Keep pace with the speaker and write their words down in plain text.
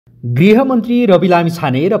गृहमन्त्री रवि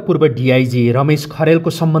लामिछाने र पूर्व डिआइजी रमेश खरेलको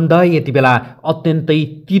सम्बन्ध यति बेला अत्यन्तै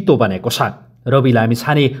तितो बनेको छ। रवि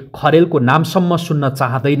लामिछाने खरेलको नामसम्म सुन्न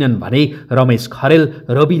चाहँदैनन् भने रमेश खरेल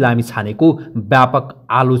रवि लामिछानेको व्यापक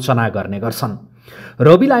आलोचना गर्ने गर्छन्।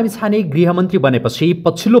 रवि लामिछाने गृहमन्त्री बनेपछि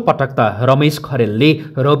पछिल्लो पटक त रमेश खरेलले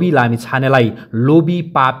रवि लामिछानेलाई लोभी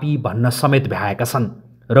पापी भन्न समेत भ्याएका छन्।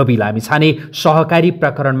 रवि लामिछाने सहकारी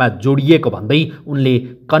प्रकरणमा जोडिएको भन्दै उनले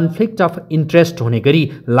कन्फ्लिक्ट अफ इन्ट्रेस्ट हुने गरी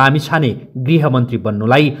लामिछाने गृहमन्त्री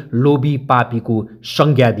बन्नुलाई लोभी पापीको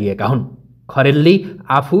संज्ञा दिएका हुन्। खरेलले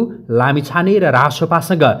आफू लामिछाने र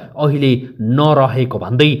रासोपासँग अहिले नरहेको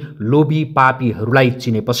भन्दै लोभी पापीहरूलाई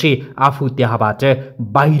चिनेपछि आफू त्यहाँबाट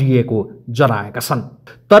बाहिरिएको जनाएका छन्।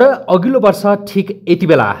 तर अघिल्लो वर्ष ठिक यति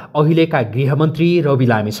बेला अहिलेका गृहमन्त्री रवि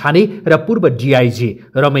लामिछाने र पूर्व डिआइजी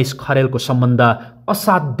रमेश खरेलको सम्बन्ध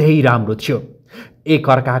असाध्यै राम्रो थियो।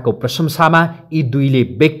 एकअर्काको प्रशंसामा यी दुईले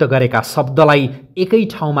व्यक्त गरेका शब्दलाई एकै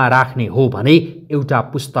ठाउँमा राख्ने हो भने एउटा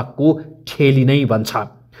पुस्तकको ठेली नै बन्छ।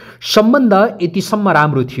 सम्बन्ध यतिसम्म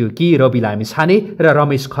राम्रो थियो कि रवि लामिछाने र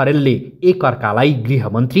रमेश खरेलले एकअर्कालाई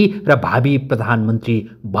गृहमन्त्री र भावी प्रधानमन्त्री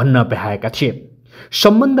भन्न भ्याएका थिए।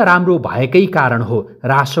 सम्बन्ध राम्रो भएकै कारण हो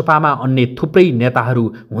रासोपामा अन्य थुप्रै नेताहरू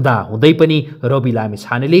हुँदा हुँदै पनि रवि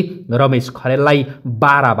लामिछानेले रमेश खरेललाई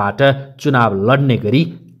बाराबाट चुनाव लड्ने गरी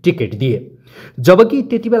टिकट दिए। जबकि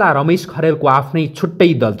त्यतिबेला रमेश खरेलको आफ्नै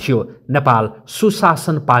छुट्टै दल थियो, नेपाल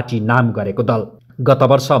सुशासन पार्टी नाम गरेको दल। गत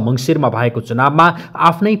वर्ष मङ्सिरमा भएको चुनावमा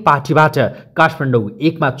आफ्नै पार्टीबाट काठमाडौँ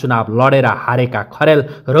 1मा चुनाव लडेर हारेका खरेल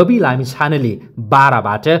रवि लामिछानेले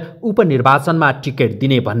बाराबाट उपनिर्वाचनमा टिकट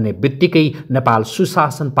दिने भन्ने बित्तिकै नेपाल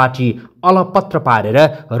सुशासन पार्टी अलपत्र पारेर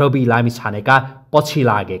रवि लामिछानेका पछि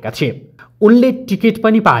लागेका थिए। उनले टिकट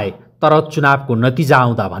पनि पाए, तर चुनावको नतिजा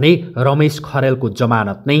आउँदा भने रमेश खरेलको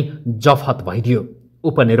जमानत नै जफत भइदियो।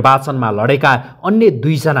 उपनिर्वाचनमा लडेका अन्य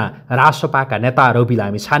दुईजना रासोपाका नेता रवि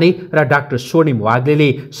लामिछाने र डाक्टर स्वर्णिम वाग्लेले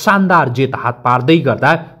शानदार जित हात पार्दै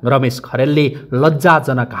गर्दा रमेश खरेलले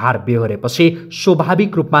लज्जाजनक हार बेहोरेपछि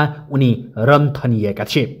स्वाभाविक रूपमा उनी रन्थनिएका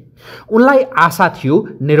थिए। उनलाई आशा थियो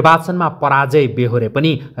निर्वाचनमा पराजय बेहोरे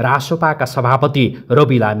पनि रासोपाका सभापति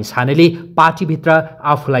रवि लामिछानेले पार्टीभित्र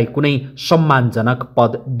आफूलाई कुनै सम्मानजनक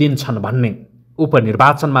पद दिन्छन् भन्ने।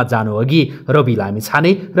 उपनिर्वाचनमा जानुअघि रवि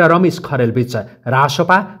लामिछाने र रमेश खरेल बीच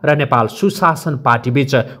रासोपा र नेपाल सुशासन पार्टी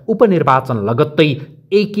बीच उपनिर्वाचन लगत्तै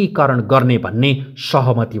एकीकरण गर्ने भन्ने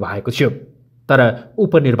सहमति भएको थियो। तर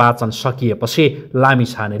उपनिर्वाचन सकिएपछि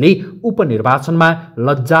लामिछानेले उपनिर्वाचनमा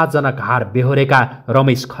लज्जाजनक हार बेहोरेका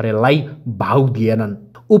रमेश खरेललाई भाउ दिएनन्।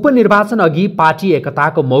 उपनिर्वाचन अघि पार्टी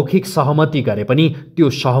एकताको मौखिक सहमति गरे पनि त्यो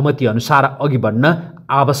सहमति अनुसार अघि बढ्न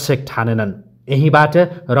आवश्यक ठानेनन्। यहीबाट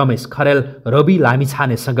रमेश खरेल रवि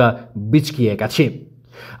लामिछानेसँग बिच्किएका थिए।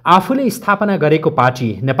 आफूले स्थापना गरेको पार्टी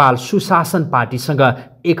नेपाल सुशासन पार्टीसँग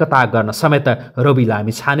एकता गर्न समेत रवि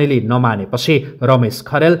लामिछानेले नमानेपछि रमेश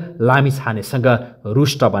खरेल लामिछानेसँग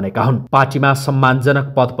रुष्ट बनेका हुन्। पार्टीमा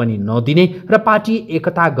सम्मानजनक पद पनि नदिने र पार्टी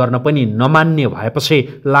एकता गर्न पनि नमान्ने भएपछि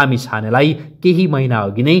लामिछानेलाई केही महिना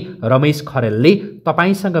अघि नै रमेश खरेलले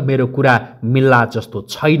तपाईसँग मेरो कुरा मिल्ला जस्तो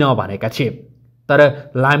छैन भनेका थिए। तर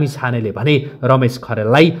लामिछानेले भने रमेश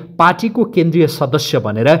खरेललाई पार्टीको केन्द्रीय सदस्य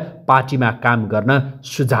बनेर पार्टीमा काम गर्न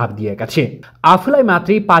सुझाव दिएका थिए। आफूलाई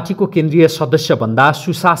मात्रै पार्टीको केन्द्रीय सदस्य भन्दा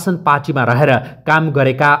सुशासन पार्टीमा रहेर काम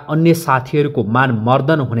गरेका अन्य साथीहरूको मान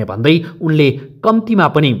मर्दन हुने भन्दै उनले कम्तीमा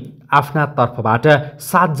पनि आफ्ना तर्फबाट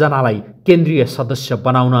 7 जनालाई केन्द्रीय सदस्य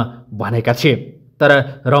बनाउन भनेका थिए। तर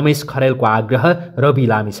रमेश खरेलको आग्रह रवि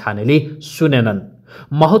लामिछानेले सुनेनन्।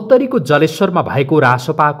 महोत्तरीको जलेश्वरमा भएको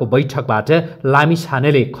रासोपाको बैठकबाट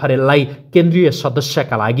लामिछानेले खरेललाई केन्द्रीय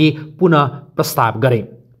सदस्यका लागि पुनः प्रस्ताव गरे।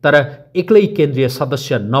 तर एक्लै केन्द्रीय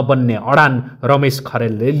सदस्य नबन्ने अडान रमेश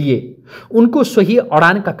खरेलले लिए। उनको सोही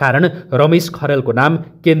अडानका कारण रमेश खरेलको नाम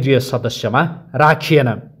केन्द्रीय सदस्यमा राखिएन।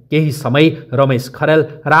 केही समय रमेश खरेल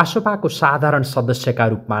रासोपाको साधारण सदस्यका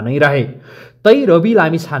रूपमा नै रहे। तै रवि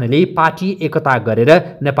लामिछानेले पार्टी एकता गरेर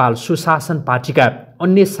नेपाल सुशासन पार्टीका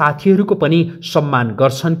अन्य साथीहरूको पनि सम्मान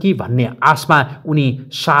गर्छन् कि भन्ने आशमा उनी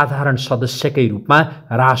साधारण सदस्यकै रूपमा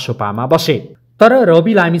रासोपामा बसे। तर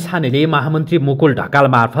रवि लामिछानेले महामन्त्री मुकुल ढकाल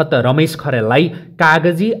मार्फत रमेश खरेललाई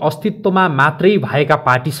कागजी अस्तित्वमा मात्रै भएका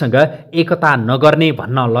पार्टीसँग एकता नगर्ने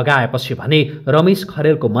भन्न लगाएपछि भने रमेश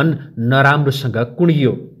खरेलको मन नराम्रोसँग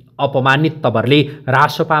कुँडियो। अपमानित तवरले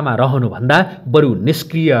रासोपामा रहनुभन्दा बरु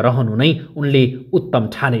निष्क्रिय रहनु नै उनले उत्तम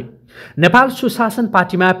ठाने। नेपाल सुशासन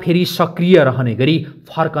पार्टीमा फेरि सक्रिय रहने गरी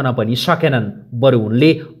फर्कन पनि सकेनन्। बरु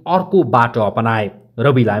उनले अर्को बाटो अपनाए।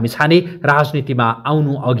 रवि लामिछाने राजनीतिमा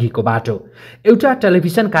आउनु अघिको बाटो। एउटा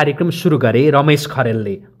टेलिभिजन कार्यक्रम सुरु गरे रमेश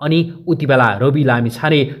खरेलले, अनि उतिबेला रवि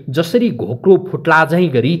लामिछाने जसरी घोक्रो फुट्ला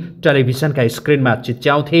झैं गरी टेलिभिजनका स्क्रिनमा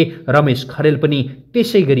चिच्याउँथे, रमेश खरेल पनि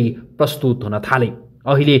त्यसै गरी प्रस्तुत हुन थाले।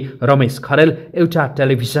 अहिले रमेश खरेल एउटा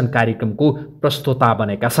टेलिभिजन कार्यक्रमको प्रस्तोता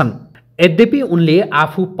बनेका छन्। यद्यपि उनले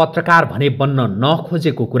आफू पत्रकार भने बन्न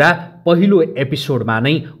नखोजेको कुरा पहिलो एपिसोडमा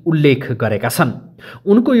नै उल्लेख गरेका छन्।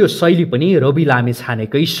 उनको यो शैली पनि रवि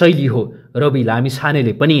लामिछानेकै शैली हो। रवि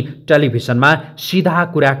लामिछानेले पनि टेलिभिजनमा सिधा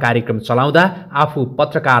कुरा कार्यक्रम चलाउँदा आफू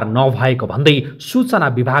पत्रकार नभएको भन्दै सूचना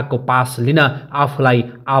विभागको पास लिन आफूलाई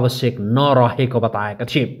आवश्यक नरहेको बताएका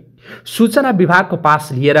थिए। सूचना विभागको पास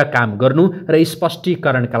लिएर काम गर्नु र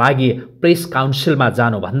स्पष्टीकरणका लागि प्रेस काउन्सिलमा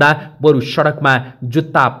जानुभन्दा बरु सडकमा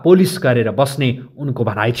जुत्ता पोलिस गरेर बस्ने उनको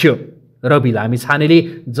भनाइ थियो। रवि लामिछानेले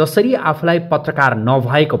जसरी आफूलाई पत्रकार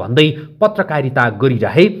नभएको भन्दै पत्रकारिता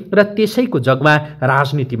गरिरहे र त्यसैको जगमा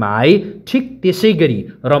राजनीतिमा आए, ठिक त्यसै गरी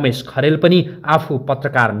रमेश खरेल पनि आफू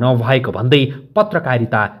पत्रकार नभएको भन्दै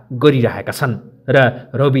पत्रकारिता गरिरहेका छन् र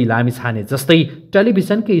रवि लामिछाने जस्तै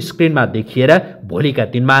टेलिभिजनकै स्क्रिनमा देखिएर भोलिका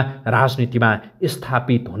दिनमा राजनीतिमा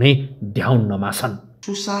स्थापित हुने ध्याउन्नमा छन्।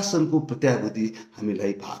 सुशासनको प्रत्याभूति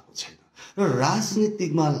हामीलाई भएको छैन र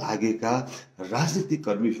राजनीतिमा लागेका राजनीतिक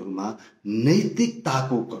कर्मीहरूमा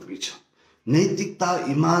नैतिकताको कमी छ। नैतिकता,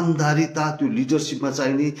 इमानदारीता, त्यो लिडरसिपमा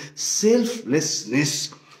चाहिने सेल्फलेसनेस,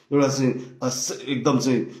 एउटा चाहिँ एकदम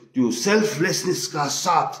चाहिँ त्यो सेल्फलेसनेसका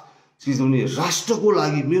साथ चिजौने, राष्ट्रको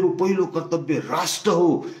लागि मेरो पहिलो कर्तव्य राष्ट्र हो,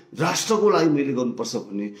 राष्ट्रको लागि मैले गर्नुपर्छ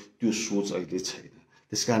भन्ने त्यो सोच अहिले छैन।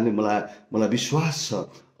 त्यसकारणले मलाई विश्वास छ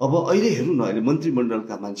अब अहिले हेर्नु न, अहिले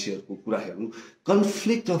मन्त्रीमण्डलका मान्छेहरूको कुरा हेर्नु,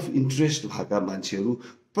 कन्फ्लिक्ट अफ इन्ट्रेस्ट भएका मान्छेहरू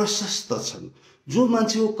प्रशस्त छन्। जो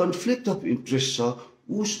मान्छेको कन्फ्लिक्ट अफ इन्ट्रेस्ट छ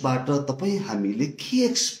उसबाट तपाईँ हामीले के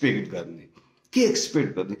एक्सपेक्ट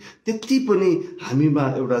गर्ने, त्यति पनि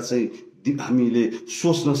हामीमा एउटा चाहिँ हामीले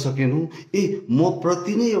सोच्न सकेनौँ। म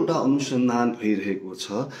प्रति नै एउटा अनुसन्धान भइरहेको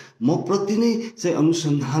छ, म प्रति नै चाहिँ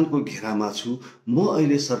अनुसन्धानको घेरामा छु, म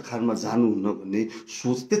अहिले सरकारमा जानुहुन्न भन्ने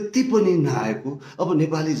सोच त्यति पनि नआएको। अब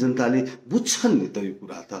नेपाली जनताले बुझ्छन् नि त यो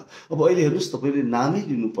कुरा त। अब अहिले हेर्नुहोस्, तपाईँले नामै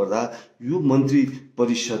लिनुपर्दा यो मन्त्री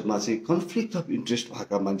परिषदमा चाहिँ कन्फ्लिक्ट अफ इन्ट्रेस्ट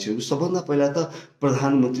भएका मान्छेहरू सबभन्दा पहिला त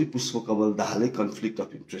प्रधानमन्त्री पुष्पकमल दाहालले कन्फ्लिक्ट अफ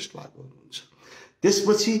इन्ट्रेस्ट भएको हुनुहुन्छ।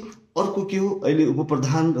 त्यसपछि अर्को के हो, अहिले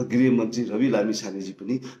उपप्रधान र गृहमन्त्री रवि लामिछानेजी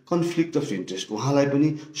पनि कन्फ्लिक्ट अफ इन्ट्रेस्ट, उहाँलाई पनि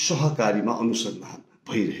सहकारीमा अनुसन्धान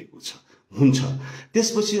भइरहेको छ हुन्छ।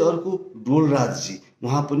 त्यसपछि अर्को डोलराजजी,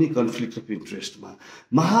 उहाँ पनि conflict of इन्ट्रेस्टमा,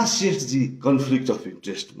 महासेठजी conflict of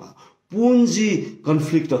इन्ट्रेस्टमा, पुनजी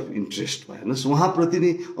conflict of इन्ट्रेस्टमा। हेर्नुहोस्, उहाँप्रति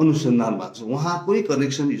नै अनुसन्धान भएको छ, उहाँकै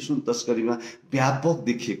कनेक्सन सुन तस्करीमा व्यापक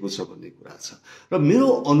देखिएको छ भन्ने कुरा छ। र मेरो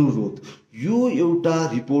अनुरोध, यो एउटा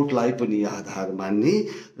रिपोर्टलाई पनि आधार मान्ने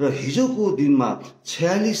र हिजोको दिनमा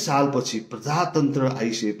 46 सालपछि प्रजातन्त्र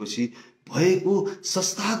आइसकेपछि भएको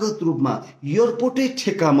संस्थागत रूपमा एयरपोर्टै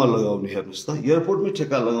ठेक्कामा लगाउने। हेर्नुहोस् त, एयरपोर्टमै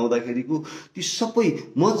ठेक्का लगाउँदाखेरिको ती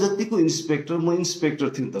सबै, म जतिको इन्सपेक्टर, म इन्सपेक्टर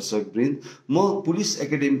थिएँ दर्शकवृन्द, म पुलिस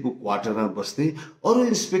एकाडेमीको क्वार्टरमा बस्थेँ, अरू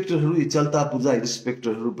इन्सपेक्टरहरू, चल्ता पूर्जा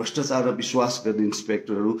इन्सपेक्टरहरू, भ्रष्टाचार र विश्वास गर्ने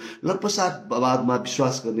इन्सपेक्टरहरू, लटपसाटवादमा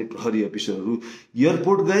विश्वास गर्ने प्रहरी अफिसरहरू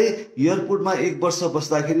एयरपोर्ट गए। एयरपोर्टमा 1 वर्ष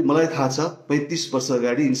बस्दाखेरि मलाई थाहा छ 35 वर्ष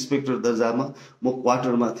अगाडि इन्सपेक्टर दर्जामा म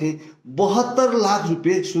क्वार्टरमा थिएँ, 72 लाख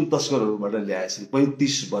रुपियाँ सुन तस्करहरूबाट ल्याएछन्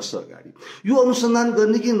 35 वर्ष अगाडि। यो अनुसन्धान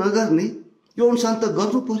गर्ने कि नगर्ने, यो अनुसन्धान त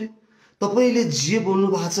गर्नु पर्यो। तपाईँले जे बोल्नु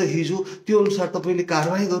भएको छ हिजो त्यो अनुसार तपाईँले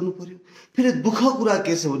कारवाही गर्नु पर्यो। फेरि दुःख कुरा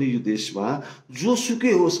के छ भने यो देशमा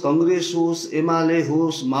जोसुकै होस्, कांग्रेस होस्, एमाले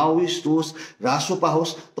होस्, माओइस्ट होस्, रासोपा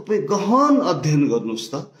होस्, तपाईँ गहन अध्ययन गर्नुहोस्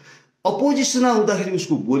त। अपोजिसनमा हुँदाखेरि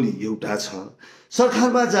उसको बोली एउटा छ,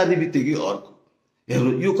 सरकारमा जाने बित्तिकै अर्को।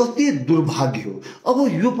 हेर्नु, यो कति दुर्भाग्य हो। अब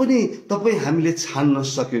यो पनि तपाईँ हामीले छान्न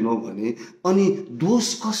सकेनौँ भने अनि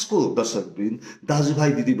दोष कसको दर्शकवृन्द,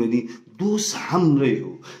 दाजुभाइ दिदीबहिनी, दोष हाम्रै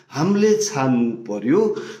हो। हामीले छान्नु पर्यो,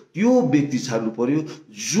 त्यो व्यक्ति छान्नु पर्यो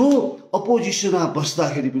जो अपोजिसनमा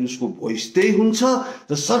बस्दाखेरि पनि उसको भोइस त्यही हुन्छ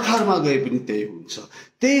र सरकारमा गए पनि त्यही हुन्छ,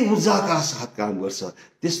 त्यही ऊर्जाका साथ काम गर्छ,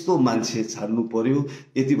 त्यस्तो मान्छे छान्नु पर्यो।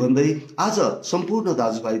 यति भन्दै आज सम्पूर्ण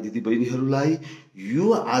दाजुभाइ दिदीबहिनीहरूलाई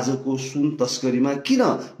यो आजको सुन तस्करीमा किन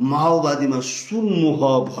माओवादीमा सुनमोह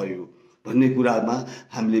भयो भन्ने कुरामा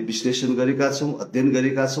हामीले विश्लेषण गरेका छौँ, अध्ययन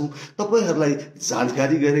गरेका छौँ, तपाईँहरूलाई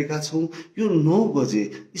जानकारी गरेका छौँ। यो 9 बजे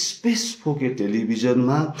स्पेस फोके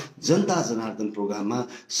टेलिभिजनमा जनता जनार्दन प्रोग्राममा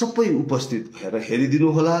सबै उपस्थित भएर हेरिदिनु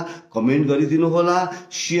होला, कमेन्ट गरिदिनु होला,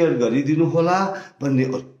 सेयर गरिदिनु होला भन्ने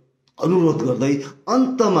अनुरोध गर्दै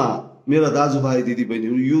अन्तमा मेरा दाजुभाइ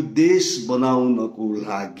दिदीबहिनीहरू, यो देश बनाउनको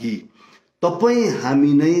लागि तपाईँ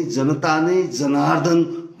हामी नै, जनता नै जनार्दन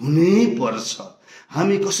हुनै पर्छ।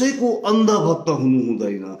 हामी कसैको अन्धभक्त हुनु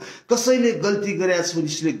हुँदैन। कसैले गल्ती गरेछ भने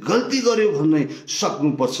यसले गल्ती गर्यो भन्नै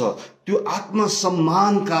सक्नुपर्छ। त्यो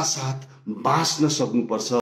आत्मसम्मानका साथ बाँच्न सक्नुपर्छ।